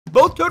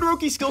Both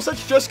Todoroki skill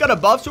sets just got a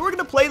buff, so we're going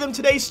to play them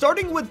today,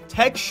 starting with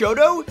Tech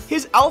Shoto.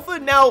 His alpha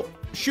now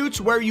shoots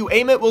where you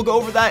aim it. We'll go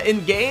over that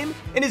in game.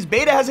 And his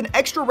beta has an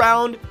extra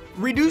round,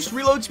 reduced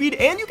reload speed,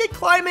 and you can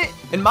climb it.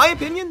 In my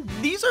opinion,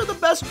 these are the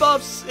best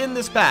buffs in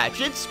this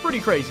patch. It's pretty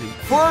crazy.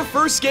 For our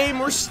first game,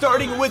 we're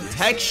starting with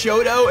Tech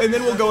Shoto, and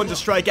then we'll go into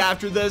Strike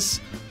after this.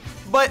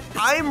 But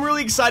I'm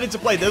really excited to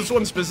play this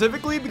one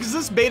specifically because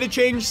this beta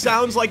change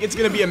sounds like it's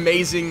going to be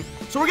amazing.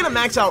 So we're going to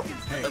max out,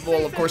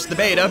 well, of course, the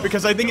beta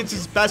because I think it's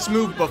his best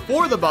move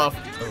before the buff.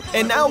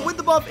 And now with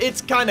the buff, it's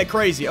kind of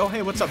crazy. Oh,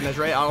 hey, what's up,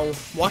 Nezre? I'll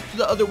walk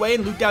the other way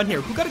and loot down here.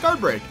 Who got a guard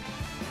break?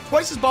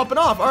 Twice is popping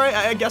off. All right,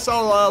 I guess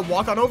I'll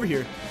walk on over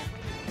here.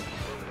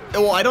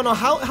 Well, I don't know.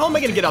 How am I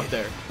going to get up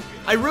there?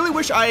 I really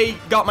wish I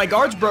got my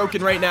guards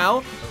broken right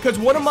now because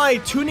one of my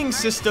tuning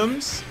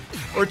systems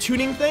or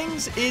tuning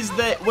things is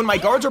that when my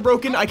guards are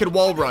broken, I could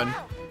wall run.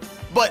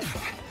 But,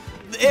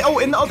 oh,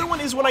 and the other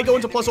one is when I go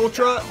into Plus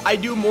Ultra, I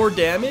do more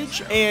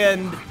damage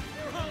and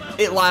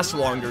it lasts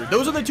longer.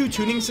 Those are the two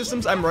tuning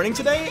systems I'm running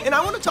today, and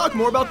I want to talk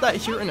more about that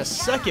here in a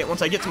second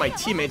once I get to my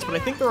teammates, but I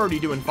think they're already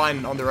doing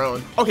fine on their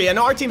own. Okay, I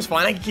know our team's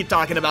fine. I can keep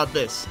talking about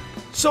this.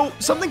 So,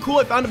 something cool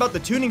I found about the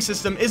tuning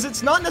system is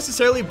it's not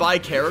necessarily by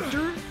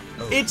character,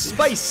 it's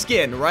by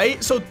skin,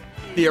 right? So,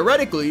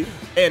 theoretically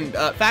and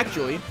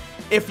factually,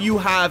 if you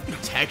have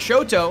Tech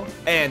Shoto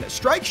and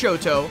Strike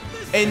Shoto,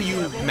 and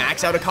you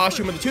max out a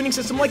costume with a tuning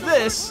system like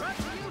this,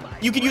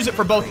 you can use it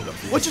for both of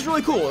them, which is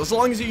really cool. As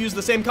long as you use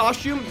the same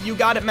costume, you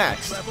got it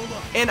maxed.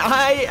 And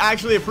I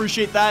actually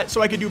appreciate that,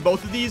 so I could do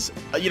both of these,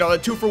 you know, a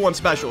 2-for-1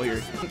 special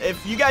here.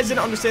 If you guys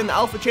didn't understand the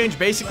alpha change,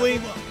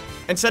 basically,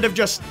 instead of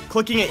just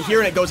clicking it here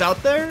and it goes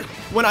out there,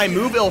 when I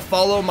move, it'll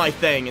follow my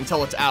thing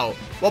until it's out.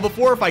 Well,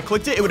 before, if I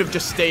clicked it, it would have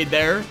just stayed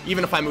there,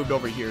 even if I moved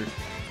over here.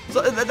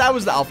 So that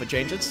was the alpha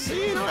change. It's,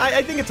 you know,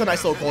 I think it's a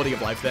nice little quality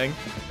of life thing.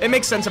 It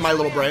makes sense in my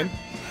little brain.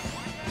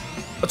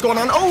 What's going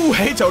on? Oh,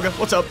 hey, Toga.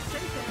 What's up?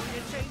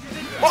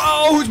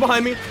 Oh, who's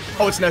behind me?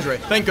 Oh, it's Nezre.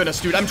 Thank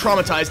goodness, dude. I'm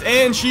traumatized.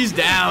 And she's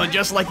down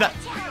just like that.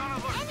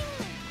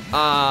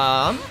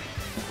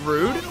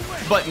 Rude.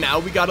 But now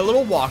we got a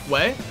little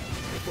walkway.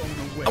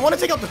 I want to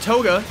take out the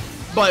Toga,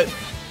 but...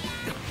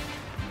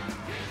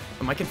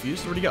 Am I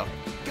confused? Where'd he go?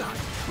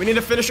 We need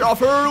to finish off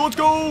her. Let's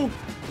go.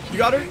 You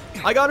got her?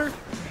 I got her.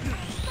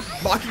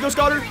 Bakugo's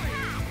got her.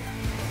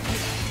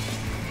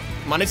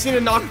 Come on, I just need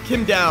to knock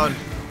him down.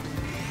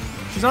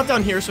 She's not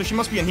down here, so she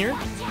must be in here.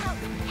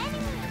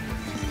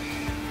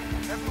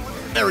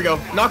 There we go.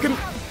 Knock him.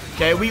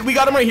 Okay, we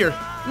got him right here.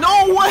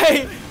 No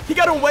way! He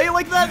got away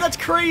like that? That's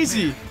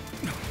crazy.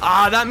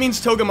 Ah, that means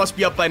Toga must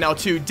be up by now,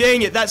 too.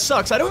 Dang it, that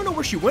sucks. I don't know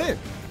where she went.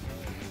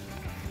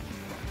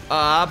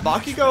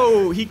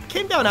 Bakugo, he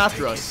came down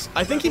after us.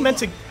 I think he meant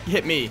to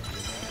hit me.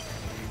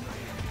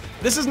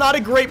 This is not a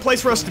great place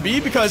for us to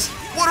be because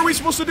what are we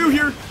supposed to do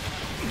here?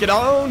 Get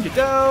down, get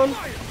down.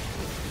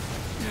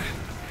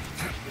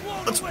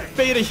 Let's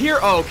beta here.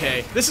 Oh,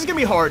 okay, this is gonna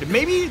be hard.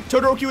 Maybe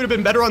Todoroki would have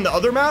been better on the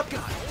other map,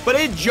 but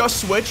it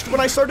just switched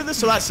when I started this,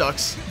 so that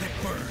sucks.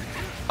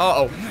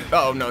 Uh-oh.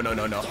 Uh-oh,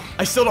 no.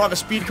 I still don't have a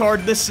speed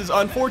card. This is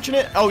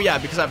unfortunate. Oh, yeah,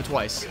 because I have it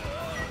twice.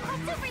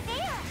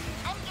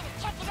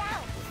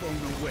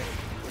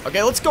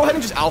 Okay, let's go ahead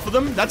and just alpha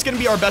them. That's gonna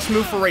be our best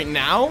move for right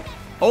now.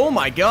 Oh,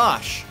 my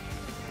gosh.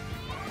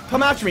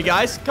 Come after me,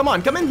 guys. Come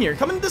on, come in here.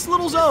 Come in this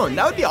little zone.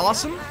 That would be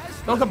awesome.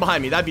 Don't come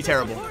behind me. That'd be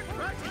terrible.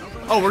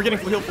 Oh, we're getting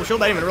full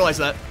shield. I didn't even realize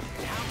that.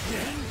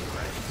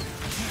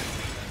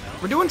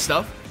 We're doing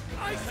stuff.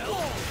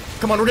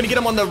 Come on, we're going to get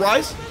him on the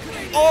rise.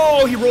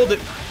 Oh, he rolled it.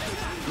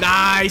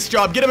 Nice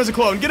job. Get him as a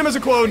clone. Get him as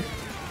a clone.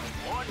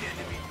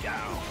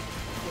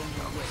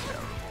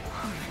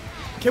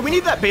 Okay, we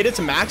need that beta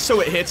to max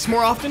so it hits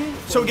more often,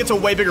 so it gets a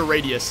way bigger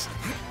radius.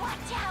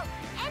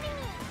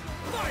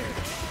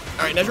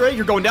 All right, Nezre,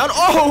 you're going down.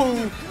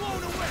 Oh!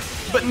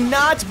 But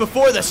not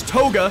before this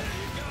Toga.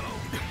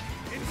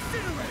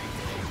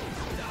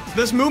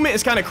 This movement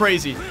is kind of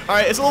crazy. All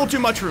right, it's a little too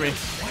much for me.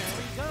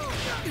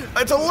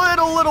 It's a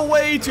little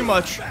way too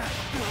much.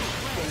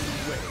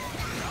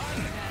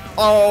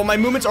 Oh, my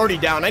movement's already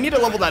down. I need to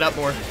level that up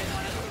more.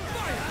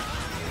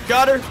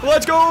 Got her.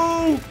 Let's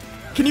go.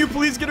 Can you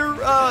please get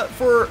her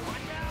for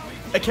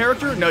a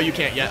character? No, you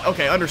can't yet.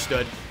 Okay,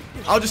 understood.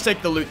 I'll just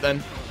take the loot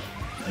then.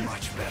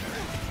 Much better.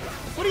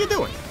 What are you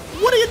doing?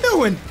 What are you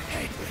doing?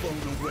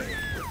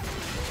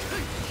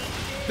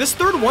 This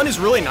third one is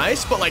really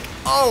nice, but like,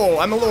 oh,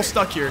 I'm a little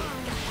stuck here.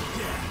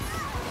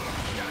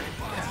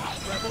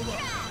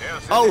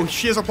 Oh,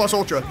 she has a plus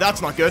ultra.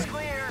 That's not good.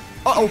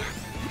 Uh-oh.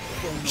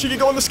 She can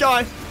go in the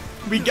sky.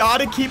 We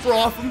gotta keep her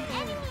off him.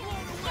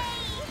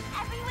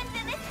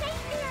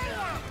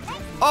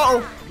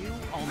 Uh-oh.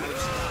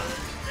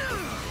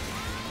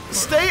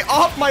 Stay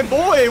off my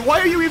boy. Why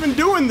are you even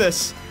doing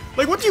this?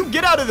 Like, what do you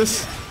get out of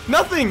this?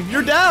 Nothing.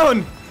 You're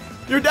down.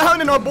 You're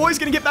down, and our boy's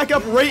gonna get back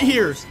up right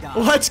here.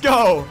 Let's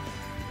go.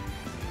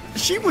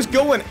 She was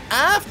going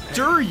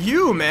after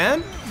you,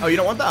 man. Oh, you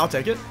don't want that? I'll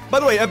take it. By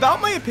the way, about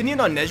my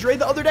opinion on Nezre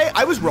the other day,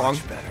 I was wrong.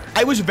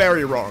 I was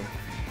very wrong.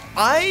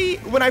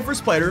 When I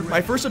first played her, my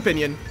first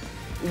opinion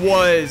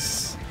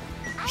was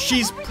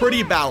she's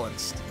pretty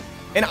balanced.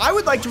 And I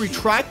would like to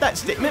retract that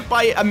statement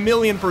by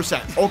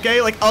 1,000,000%,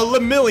 okay? Like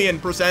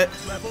 1,000,000%,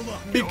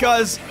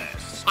 because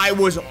I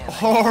was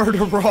hard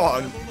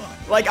wrong.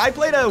 Like, I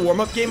played a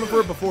warm-up game of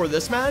her before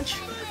this match,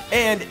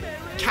 and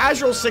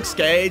casual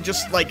 6K,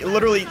 just like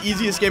literally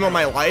easiest game of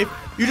my life.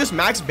 You just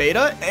max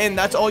beta, and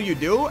that's all you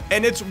do,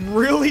 and it's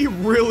really,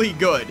 really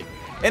good.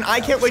 And I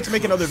can't wait to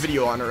make another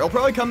video on her. It'll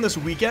probably come this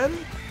weekend,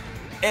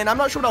 and I'm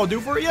not sure what I'll do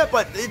for it yet,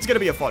 but it's gonna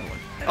be a fun one.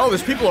 Oh,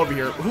 there's people over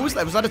here. Who was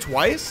that? Was that a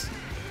Twice?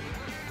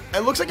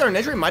 It looks like our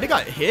Nejire might have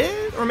got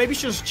hit, or maybe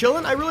she's just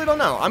chilling. I really don't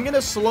know. I'm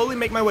gonna slowly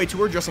make my way to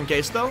her just in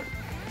case, though.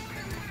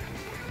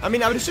 I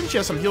mean, I would assume she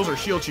has some heals or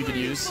shield she could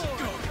use.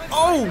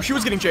 Oh, she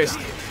was getting chased.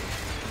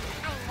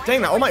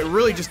 Dang, that All Might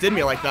really just did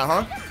me like that,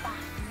 huh?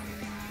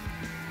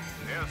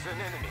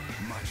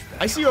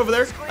 I see you over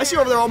there. I see you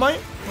over there, All Might.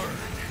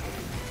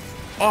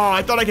 Oh,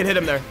 I thought I could hit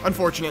him there.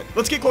 Unfortunate.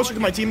 Let's get closer to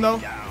my team,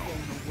 though.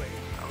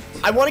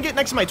 I want to get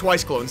next to my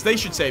Twice clones. They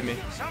should save me.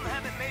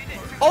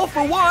 All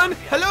for one.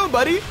 Hello,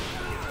 buddy.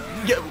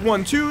 Get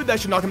 1, 2. That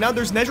should knock him down.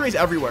 There's Nejires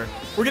everywhere.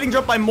 We're getting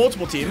jumped by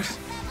multiple teams.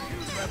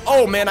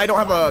 Oh, man, I don't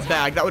have a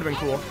bag. That would have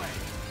been cool.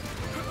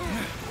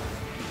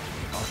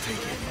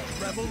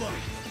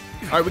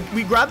 All right,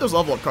 we grabbed those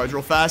level up cards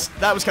real fast.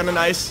 That was kind of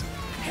nice.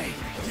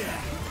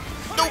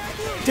 Nope.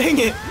 Dang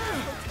it.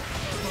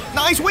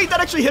 Nice. Wait, that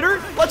actually hit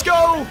her. Let's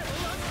go.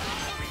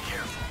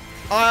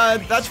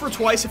 That's for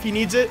Twice if he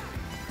needs it.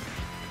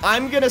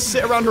 I'm going to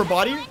sit around her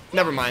body.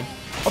 Never mind.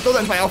 I'll throw that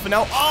into my alpha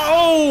now.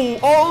 Oh,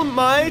 All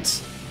Might.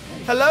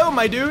 Hello,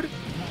 my dude.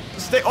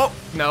 Stay. Oh,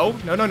 no.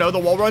 The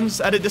wall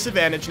run's at a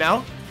disadvantage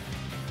now.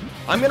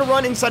 I'm going to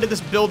run inside of this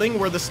building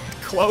where this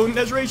clone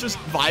Nejire is just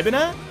vibing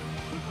at.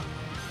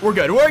 We're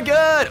good. We're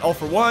good. All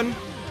for one.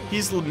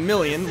 He's a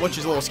million, which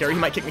is a little scary. He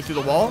might kick me through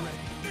the wall.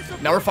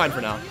 Now we're fine for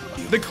now.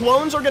 The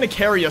clones are going to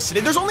carry us today.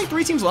 There's only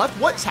 3 teams left.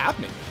 What's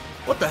happening?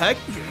 What the heck?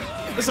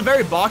 This is a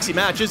very boxy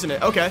match, isn't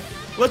it? Okay.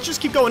 Let's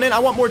just keep going in. I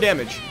want more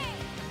damage.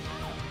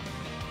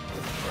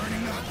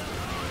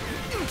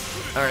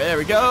 All right, there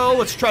we go.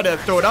 Let's try to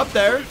throw it up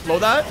there. Blow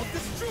that.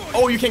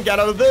 Oh, you can't get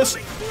out of this.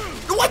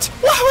 What?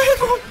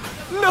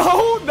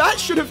 No, that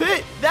should have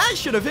hit. That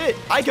should have hit.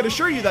 I can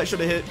assure you that should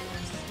have hit.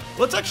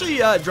 Let's actually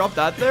drop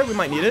that there. We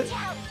might need it.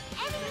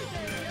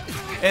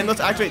 And let's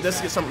activate this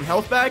to get some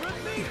health back.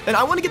 And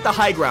I want to get the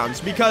high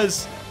grounds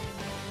because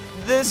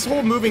this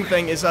whole moving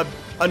thing is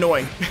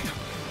annoying.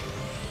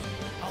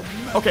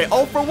 Okay,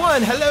 all for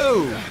one.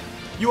 Hello.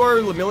 You are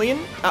Lemillion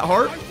at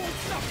heart.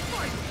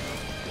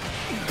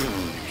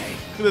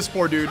 Look at this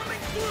poor dude.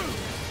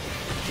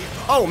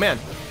 Oh, man.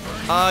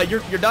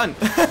 You're done.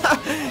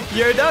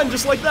 You're done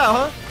just like that,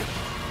 huh?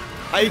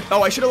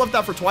 I should have left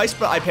that for Twice,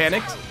 but I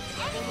panicked.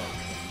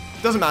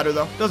 Doesn't matter,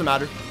 though. Doesn't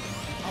matter.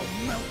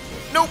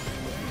 Nope.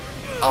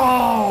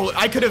 Oh,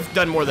 I could have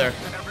done more there.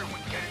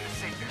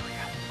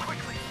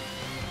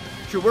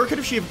 True, where could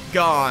have she have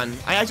gone?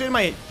 I activated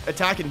my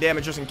attack and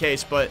damage just in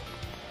case, but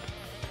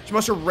she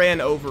must have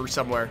ran over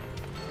somewhere.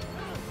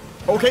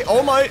 Okay,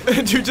 oh my.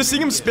 Dude, just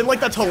seeing him spin like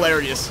that's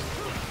hilarious.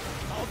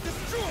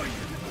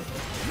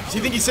 Do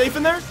you think he's safe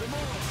in there?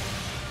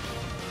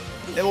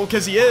 Well,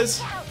 because he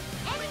is.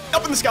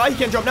 Up in the sky, he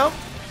can't jump now.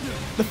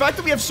 The fact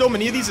that we have so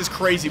many of these is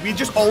crazy. We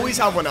just always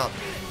have one up.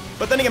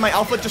 But then again, my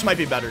alpha just might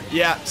be better.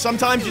 Yeah,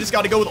 sometimes you just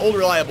got to go with old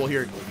reliable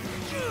here.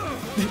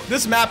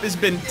 This map has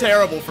been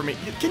terrible for me.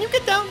 Can you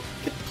get down?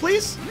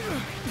 Please?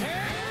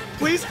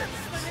 Please?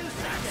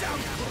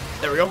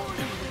 There we go.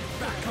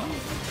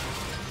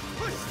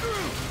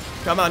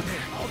 Come on.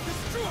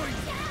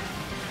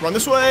 Run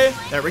this way.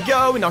 There we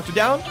go. We knocked her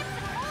down.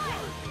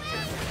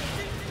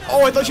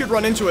 Oh, I thought she'd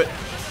run into it.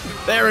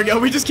 There we go.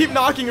 We just keep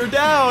knocking her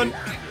down.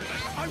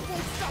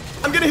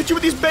 I'm going to hit you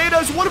with these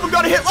betas. One of them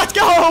got a hit. Let's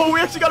go. We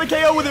actually got a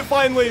KO with it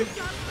finally.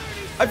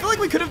 I feel like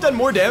we could have done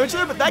more damage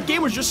there, but that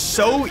game was just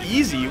so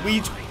easy.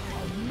 We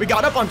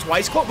got up on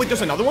Twice Call. Wait,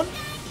 there's another one?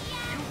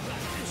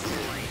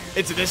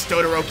 It's this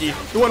Todoroki,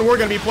 the one we're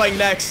going to be playing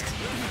next.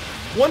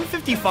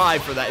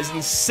 155 for that is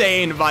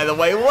insane, by the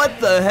way. What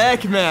the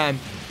heck, man?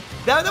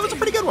 That was a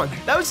pretty good one.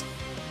 That was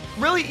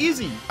really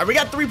easy. All right, we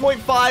got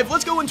 3.5.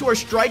 Let's go into our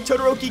Strike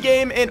Todoroki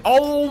game. And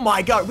oh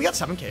my god, we got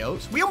 7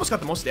 KOs. We almost got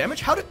the most damage.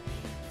 How did...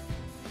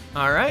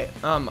 All right,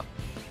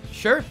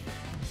 sure.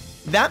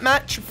 That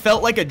match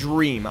felt like a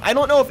dream. I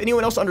don't know if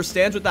anyone else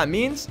understands what that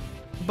means,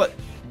 but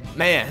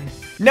man.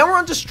 Now we're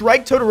on to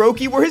Strike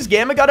Todoroki, where his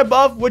Gamma got a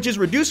buff, which is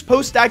reduced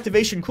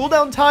post-activation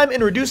cooldown time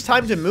and reduced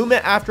time to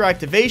movement after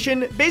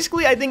activation.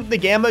 Basically, I think the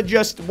Gamma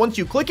just, once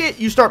you click it,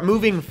 you start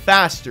moving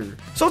faster.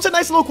 So it's a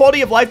nice little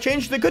quality of life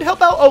change that could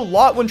help out a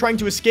lot when trying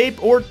to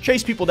escape or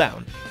chase people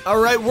down.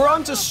 Alright, we're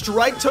on to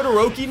Strike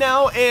Todoroki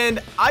now, and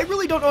I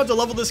really don't know how to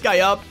level this guy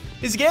up.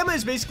 His Gamma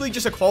is basically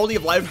just a quality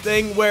of life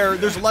thing where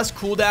there's less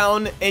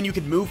cooldown and you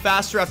can move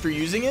faster after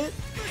using it.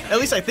 At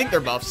least I think they're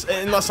buffs,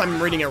 unless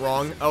I'm reading it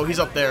wrong. Oh, he's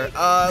up there.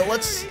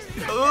 Let's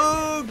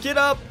get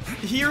up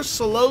here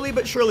slowly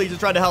but surely to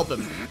try to help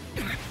him.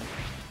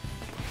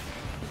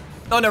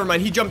 Oh, never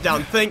mind. He jumped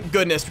down. Thank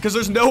goodness, because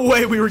there's no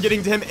way we were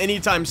getting to him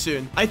anytime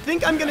soon. I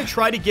think I'm going to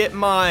try to get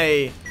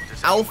my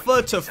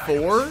alpha to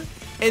 4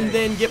 and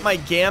then get my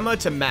gamma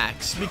to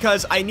max,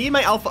 because I need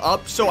my alpha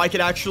up so I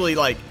can actually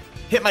like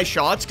hit my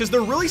shots, because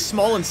they're really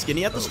small and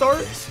skinny at the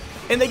start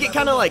and they get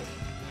kind of like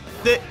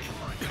thick,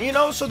 you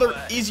know, so they're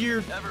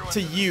easier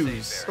to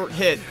use or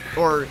hit,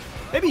 or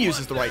maybe use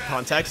is the right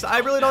context. I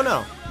really don't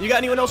know. You got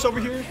anyone else over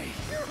here?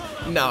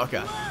 No,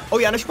 okay. Oh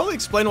yeah, and I should probably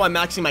explain why I'm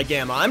maxing my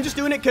gamma. I'm just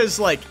doing it because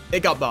like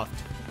it got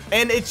buffed,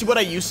 and it's what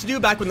I used to do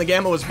back when the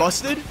gamma was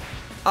busted.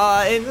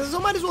 And so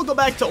might as well go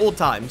back to old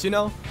times, you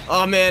know?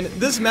 Oh man,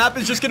 this map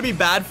is just gonna be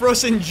bad for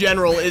us in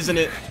general, isn't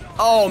it?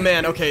 Oh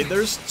man, okay,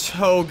 there's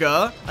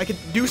Toga. I could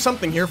do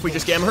something here if we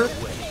just gamma her.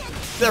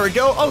 There we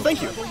go. Oh,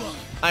 thank you.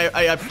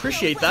 I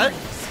appreciate that.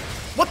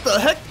 What the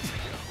heck?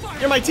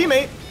 You're my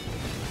teammate.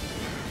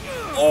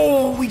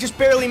 Oh, we just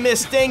barely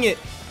missed. Dang it.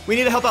 We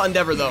need to help out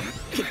Endeavor, though.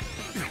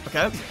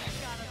 Okay.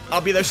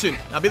 I'll be there soon.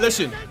 I'll be there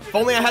soon. If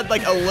only I had,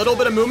 like, a little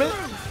bit of movement,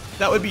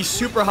 that would be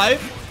super hype.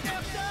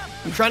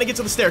 I'm trying to get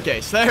to the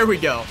staircase. There we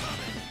go. All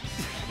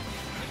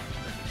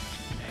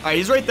right,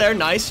 he's right there.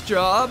 Nice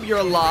job. You're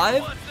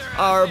alive.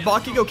 Our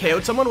Bakugo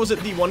KO'd someone. Was it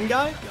the one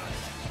guy?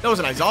 That was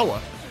an Aizawa.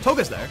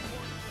 Toga's there.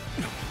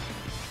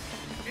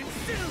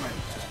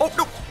 Oh,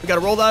 no. We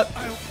gotta roll that.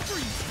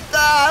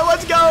 Ah,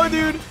 let's go,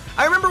 dude.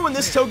 I remember when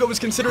this Toga was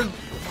considered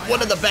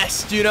one of the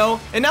best, you know?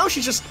 And now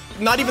she's just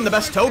not even the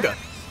best Toga.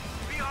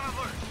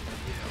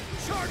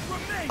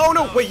 Oh,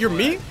 no. Wait, you're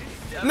me?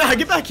 Nah,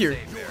 get back here.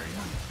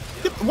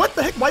 What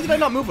the heck? Why did I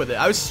not move with it?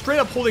 I was straight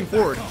up holding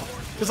forward.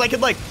 Because I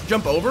could, like,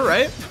 jump over,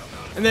 right?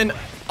 And then,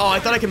 oh, I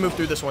thought I could move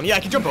through this one. Yeah, I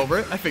could jump over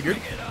it. I figured.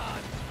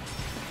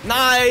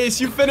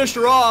 Nice. You finished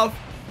her off.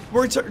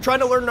 We're trying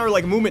to learn our,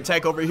 like, movement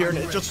tech over here, and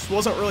it just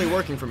wasn't really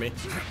working for me.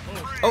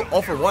 Oh,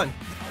 all for one.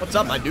 What's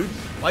up, my dude?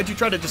 Why'd you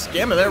try to just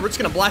gamma there? We're just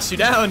going to blast you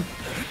down.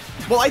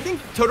 Well, I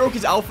think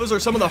Todoroki's alphas are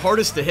some of the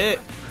hardest to hit.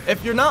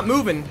 If you're not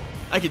moving,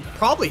 I could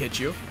probably hit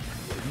you.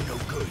 No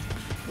good.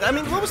 I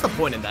mean, what was the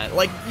point in that?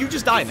 Like, you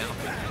just die now.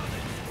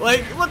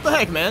 Like, what the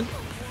heck, man?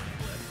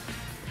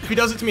 If he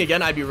does it to me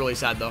again, I'd be really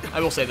sad, though.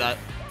 I will say that.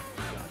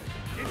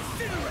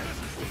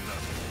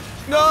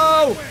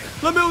 No!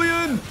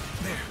 Lemillion!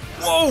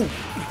 Whoa!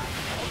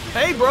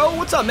 Hey, bro,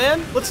 what's up,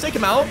 man? Let's take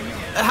him out.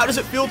 How does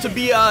it feel to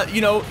be,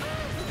 you know,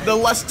 the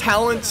less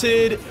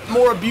talented,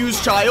 more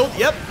abused child?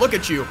 Yep, look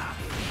at you.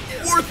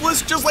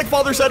 Worthless, just like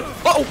father said.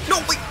 Uh-oh, no,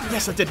 wait.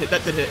 Yes, that did hit,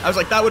 that did hit. I was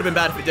like, that would have been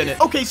bad if it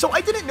didn't. Okay, so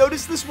I didn't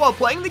notice this while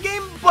playing the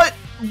game, but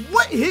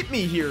what hit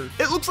me here?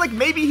 It looks like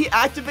maybe he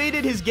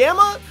activated his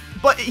gamma,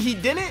 but he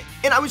didn't,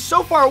 and I was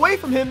so far away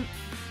from him.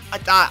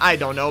 I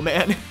don't know,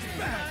 man.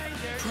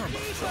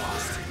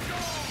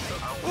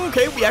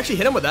 Okay, we actually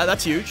hit him with that.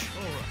 That's huge.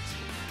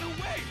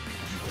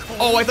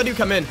 Oh, I thought he'd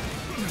come in.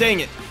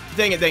 Dang it.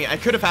 Dang it, dang it. I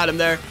could have had him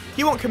there.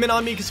 He won't come in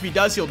on me because if he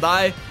does, he'll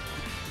die.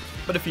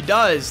 But if he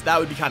does, that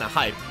would be kind of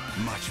hype.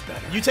 Much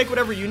better. You take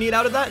whatever you need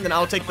out of that, and then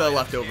I'll take the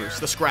leftovers,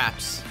 the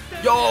scraps.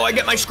 Yo, I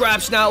get my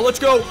scraps now. Let's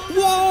go.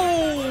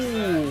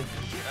 Whoa!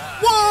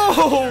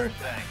 Whoa!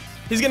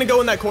 He's going to go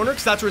in that corner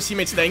because that's where his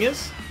teammate's thing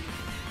is.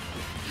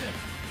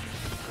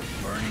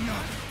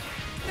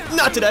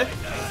 Not today.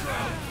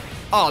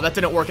 Oh, that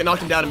didn't work. It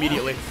knocked him down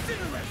immediately.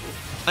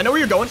 I know where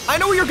you're going. I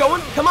know where you're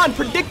going. Come on,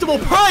 predictable.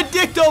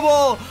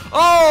 Predictable!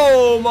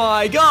 Oh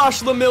my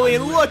gosh,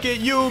 Lemillion. Look at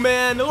you,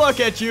 man. Look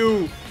at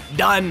you.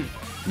 Done.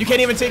 You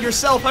can't even save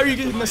yourself. How are you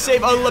going to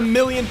save a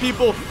Lemillion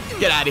people?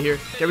 Get out of here.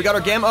 Okay, we got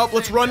our gamma up.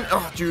 Let's run.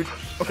 Oh, dude.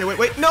 Okay, wait,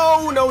 wait.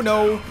 No, no,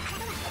 no.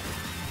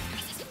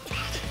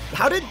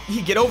 How did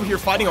he get over here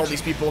fighting all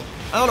these people?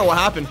 I don't know what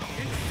happened.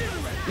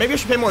 Maybe I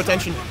should pay more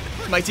attention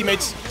to my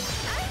teammates.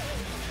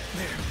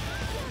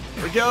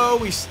 There we go.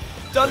 We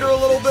stunned her a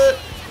little bit.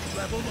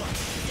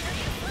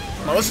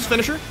 Come on, let's just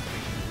finish her.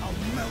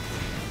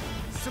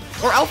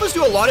 Our alphas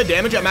do a lot of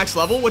damage at max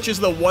level, which is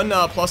the one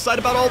plus side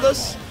about all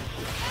this.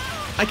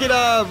 I could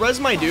res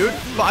my dude,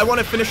 but I want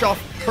to finish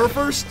off her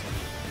first.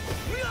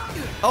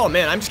 Oh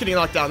man, I'm just getting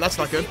knocked down. That's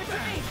not good.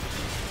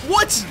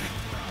 What?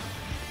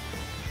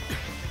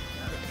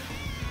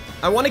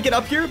 I want to get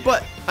up here,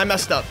 but I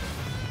messed up.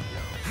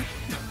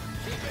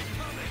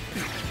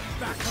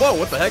 Whoa,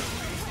 what the heck?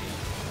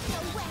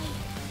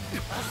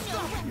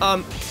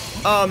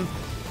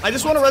 I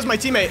just want to res my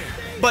teammate,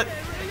 but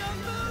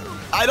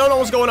I don't know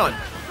what's going on.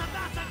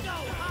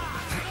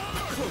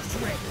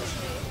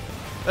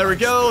 There we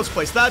go. Let's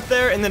place that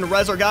there, and then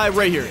res our guy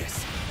right here.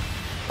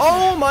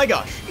 Oh my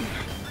gosh.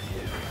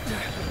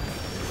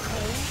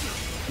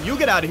 You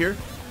get out of here.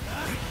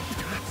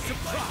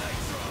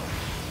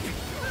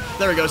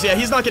 There he goes. Yeah,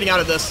 he's not getting out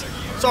of this.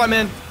 Sorry,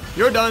 man.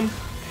 You're done.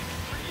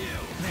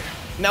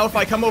 Now if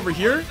I come over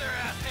here,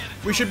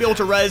 we should be able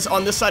to res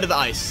on this side of the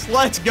ice.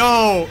 Let's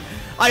go.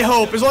 I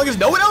hope. As long as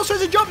no one else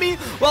tries to jump me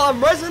while I'm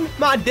resing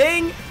my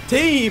dang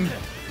team.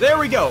 There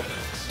we go.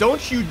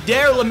 Don't you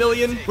dare,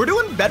 Lemillion. We're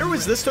doing better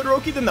with this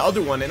Todoroki than the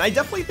other one, and I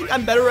definitely think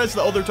I'm better as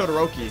the other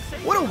Todoroki.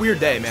 What a weird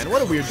day, man.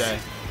 What a weird day.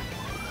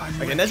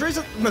 Okay, Nezre's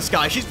in the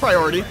sky. She's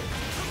priority.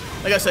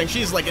 Like I was saying,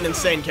 she's like an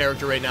insane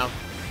character right now.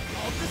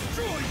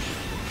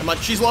 Come on,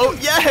 she's low.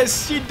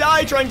 Yes, she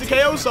died trying to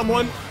KO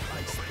someone.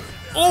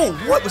 Oh,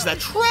 what was that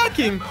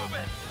tracking?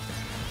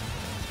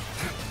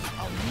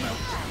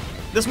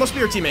 This must be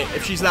her teammate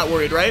if she's that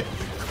worried, right?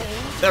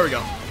 There we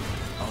go.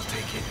 I'll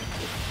take it.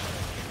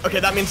 Okay,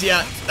 that means,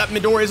 yeah, that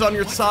Midoriya's on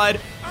your side.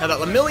 Now that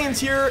Lemillion's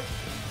here.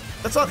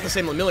 That's not the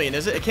same Lemillion,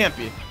 is it? It can't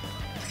be.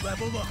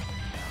 Level up.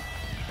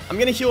 I'm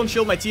gonna heal and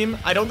shield my team.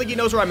 I don't think he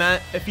knows where I'm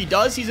at. If he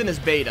does, he's in his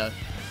beta.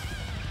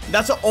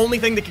 That's the only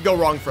thing that could go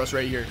wrong for us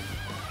right here.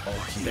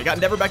 They got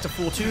Endeavor back to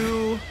full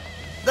 2.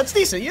 That's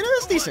decent, you know,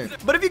 that's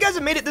decent. But if you guys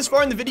have made it this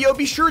far in the video,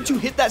 be sure to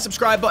hit that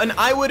subscribe button.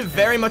 I would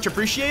very much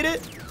appreciate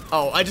it.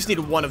 Oh, I just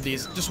needed one of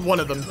these. Just one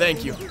of them,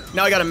 thank you.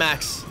 Now I got a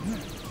max.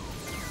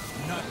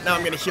 Now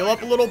I'm gonna heal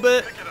up a little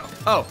bit.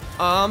 Oh,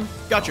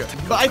 gotcha.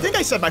 But I think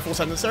I said my full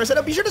sentence there. I said,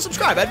 oh, be sure to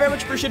subscribe. I'd very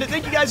much appreciate it.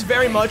 Thank you guys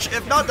very much.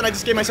 If not, then I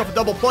just gave myself a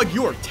double plug.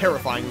 You are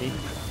terrifying me.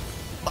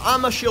 But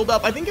I'm a shield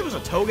up. I think it was a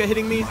Toga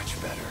hitting me. Much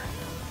better.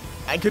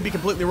 I could be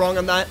completely wrong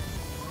on that.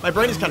 My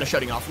brain is kind of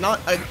shutting off. Not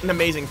an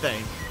amazing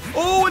thing.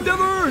 Oh,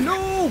 Endeavor!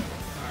 No!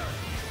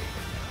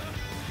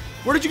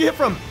 Where did you get hit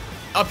from?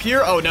 Up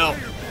here? Oh, no.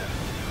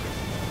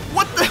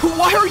 What the?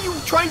 Why are you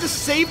trying to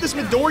save this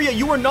Midoriya?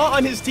 You are not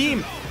on his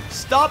team.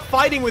 Stop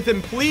fighting with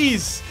him,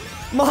 please.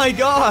 My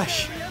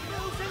gosh.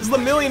 This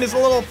Lemillion is a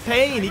little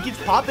pain. He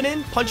keeps popping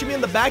in, punching me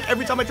in the back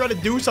every time I try to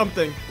do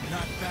something.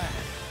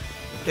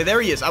 Okay,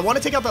 there he is. I want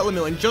to take out that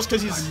Lemillion just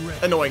because he's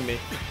annoying me.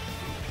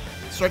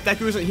 Strike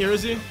Deku isn't here,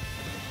 is he?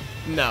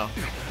 No.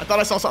 I thought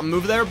I saw something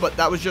move there, but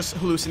that was just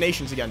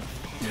hallucinations again.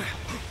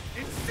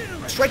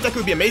 Strike Deku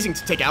would be amazing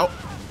to take out.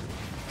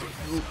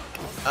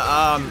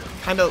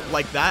 Kind of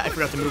like that. I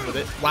forgot to move with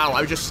it. Wow,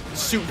 I was just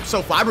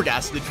so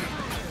flabbergasted.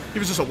 He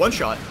was just a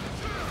one-shot.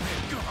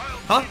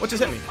 Huh? What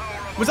just hit me?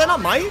 Was that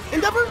not my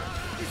Endeavor?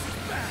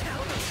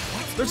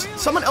 There's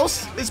someone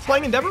else is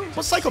playing Endeavor?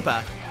 What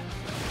psychopath?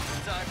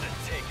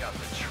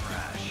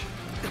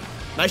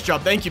 Nice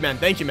job. Thank you, man.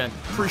 Thank you, man.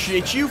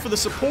 Appreciate you for the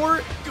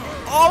support.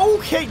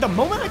 Okay, the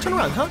moment I turn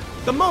around, huh?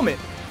 The moment.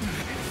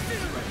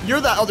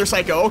 You're that other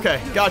psycho.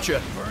 Okay,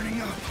 gotcha.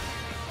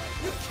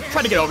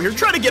 Try to get over here.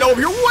 Try to get over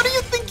here. What do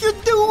you think you're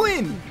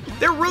doing?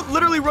 They're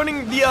literally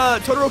running the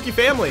Todoroki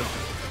family.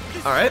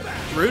 All right,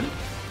 rude.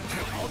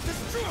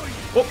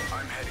 Oh.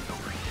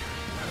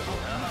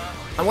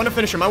 I want to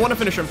finish him. I want to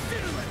finish him.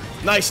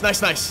 Nice,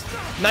 nice, nice.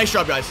 Nice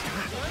job, guys.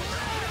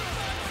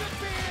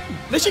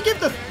 They should give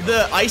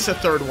the ice a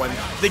third one.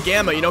 The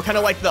gamma, you know, kind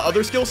of like the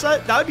other skill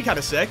set. That would be kind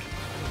of sick.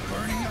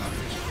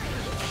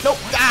 Nope.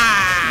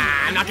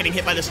 Ah, I'm not getting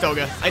hit by this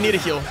Toga. I need a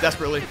heal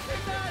desperately.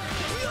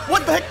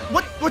 What the heck?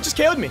 What just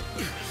KO'd me?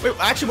 Wait,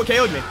 actually, what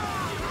KO'd me?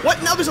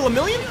 What? Now there's a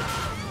Lemillion?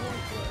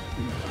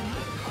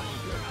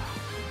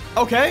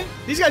 Okay.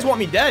 These guys want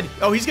me dead.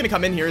 Oh, he's going to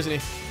come in here, isn't he?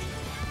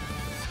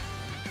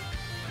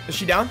 Is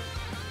she down?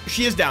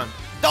 She is down.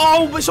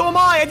 Oh, but so am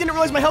I. I didn't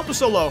realize my health was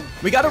so low.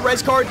 We got a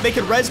res card. They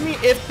could res me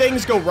if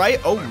things go right.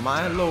 Oh,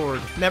 my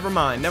lord. Never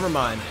mind. Never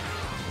mind.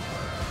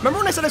 Remember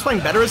when I said I was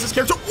playing better as this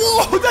character?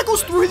 Whoa, that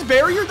goes through his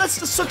barrier?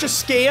 That's such a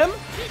scam.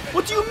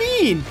 What do you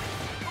mean?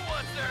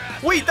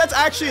 Wait, that's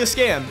actually a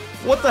scam.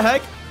 What the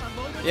heck?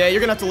 Yeah, you're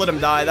going to have to let him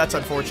die. That's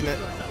unfortunate.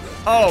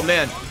 Oh,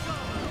 man.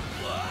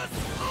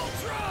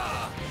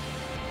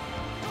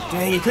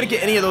 Dang, he couldn't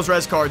get any of those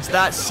res cards.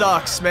 That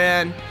sucks,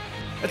 man.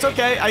 It's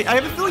okay. I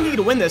have a feeling you could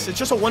win this. It's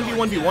just a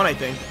 1v1v1, I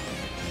think.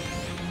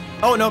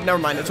 Oh, no, never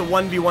mind. It's a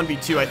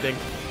 1v1v2, I think.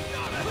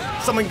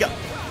 Someone got...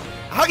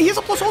 How? He has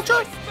a plus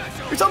ultra?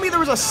 You're telling me there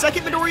was a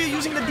second Midoriya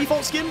using the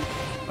default skin?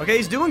 Okay,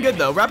 he's doing good,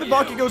 though. Rapid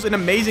Bakugo's an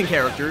amazing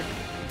character.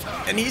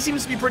 And he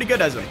seems to be pretty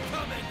good as him.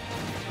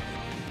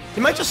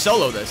 He might just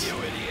solo this.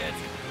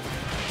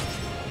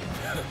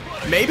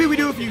 Maybe we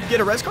do if you get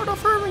a res card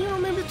off her. You know,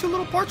 maybe 2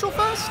 little parts real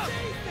fast.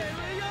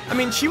 I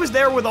mean, she was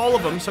there with all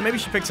of them, so maybe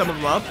she picked some of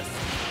them up.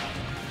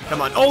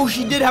 Come on. Oh,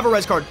 she did have a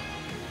res card.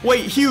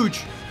 Wait,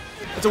 huge.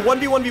 It's a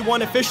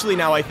 1v1v1 officially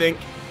now, I think.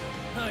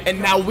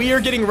 And now we are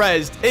getting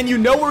rezzed. And you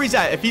know where he's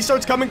at. If he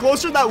starts coming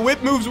closer, that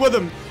whip moves with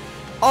him.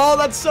 Oh,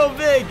 that's so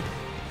big.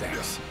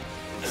 Thanks.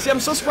 See, I'm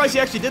so surprised he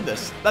actually did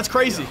this. That's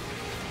crazy.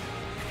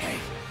 Hey.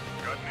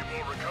 Got any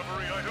more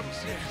recovery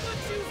items?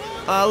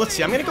 Let's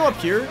see. I'm going to go up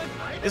here.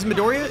 Is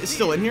Midoriya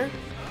still in here?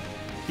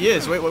 He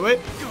is. Wait, wait, wait.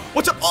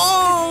 What's up?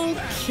 Oh,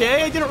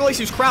 okay. I didn't realize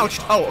he was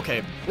crouched. Oh,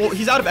 okay. Well,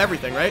 he's out of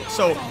everything, right?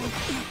 So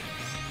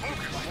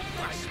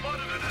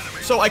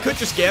I could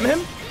just scam him,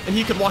 and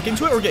he could walk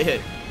into it or get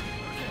hit.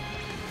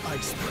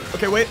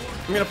 Okay, wait.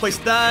 I'm going to place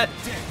that.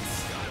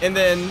 And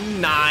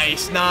then,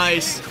 nice,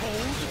 nice.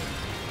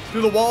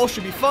 Through the wall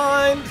should be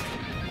fine.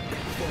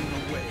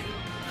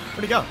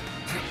 Where'd he go?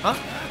 Huh?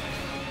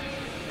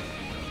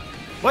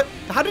 What?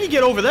 How did he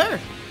get over there?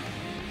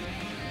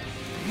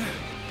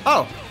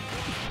 Oh.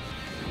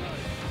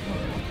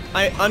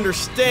 I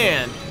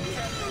understand.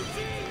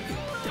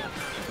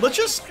 Let's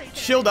just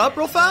shield up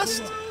real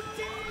fast.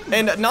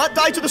 And not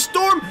die to the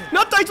storm.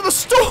 Not die to the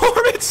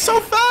storm. It's so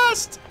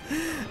fast.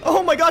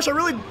 Oh my gosh, I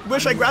really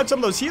wish I grabbed some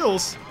of those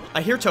heals.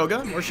 I hear Toga.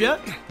 Where's she at?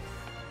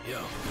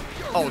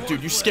 Oh,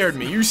 dude, you scared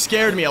me. You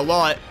scared me a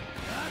lot.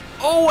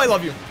 Oh, I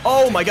love you.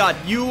 Oh my god,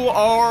 you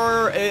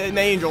are an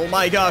angel.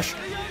 My gosh.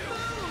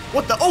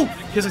 What the? Oh,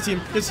 he has a team.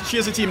 She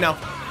has a team now.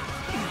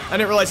 I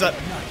didn't realize that.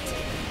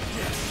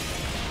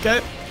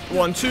 Okay.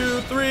 1,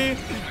 2, 3. Out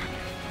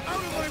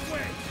of my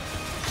way.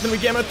 Then we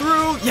gamma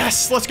through.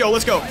 Yes, let's go,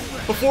 let's go.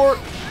 Before...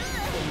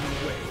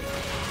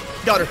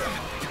 Got her.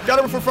 Got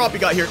her before Froppy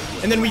got here.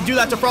 And then we do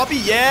that to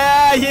Froppy.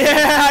 Yeah,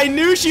 yeah. I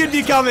knew she would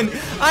be coming.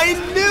 I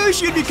knew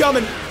she would be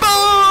coming.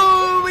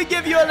 Boom! We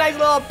give you a nice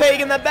little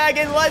peg in the bag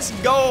and let's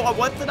go.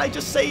 What did I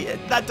just say?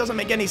 That doesn't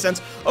make any sense.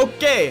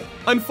 Okay.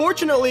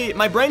 Unfortunately,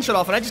 my brain shut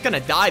off and I just kind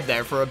of died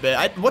there for a bit.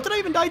 What did I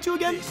even die to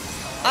again?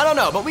 I don't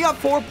know, but we got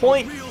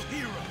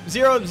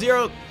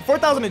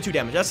 4,002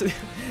 damage. That's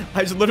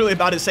I was literally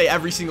about to say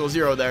every single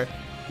zero there.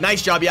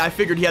 Nice job. Yeah, I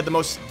figured he had the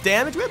most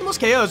damage. We had the most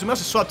KOs. We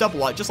must have swept up a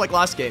lot, just like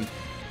last game.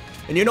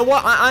 And you know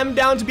what? I'm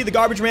down to be the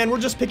garbage man. We're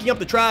just picking up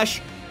the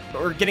trash.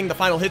 Or getting the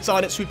final hits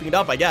on it, sweeping it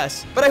up, I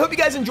guess. But I hope you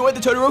guys enjoyed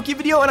the Todoroki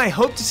video, and I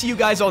hope to see you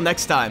guys all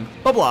next time.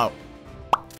 Bubble out.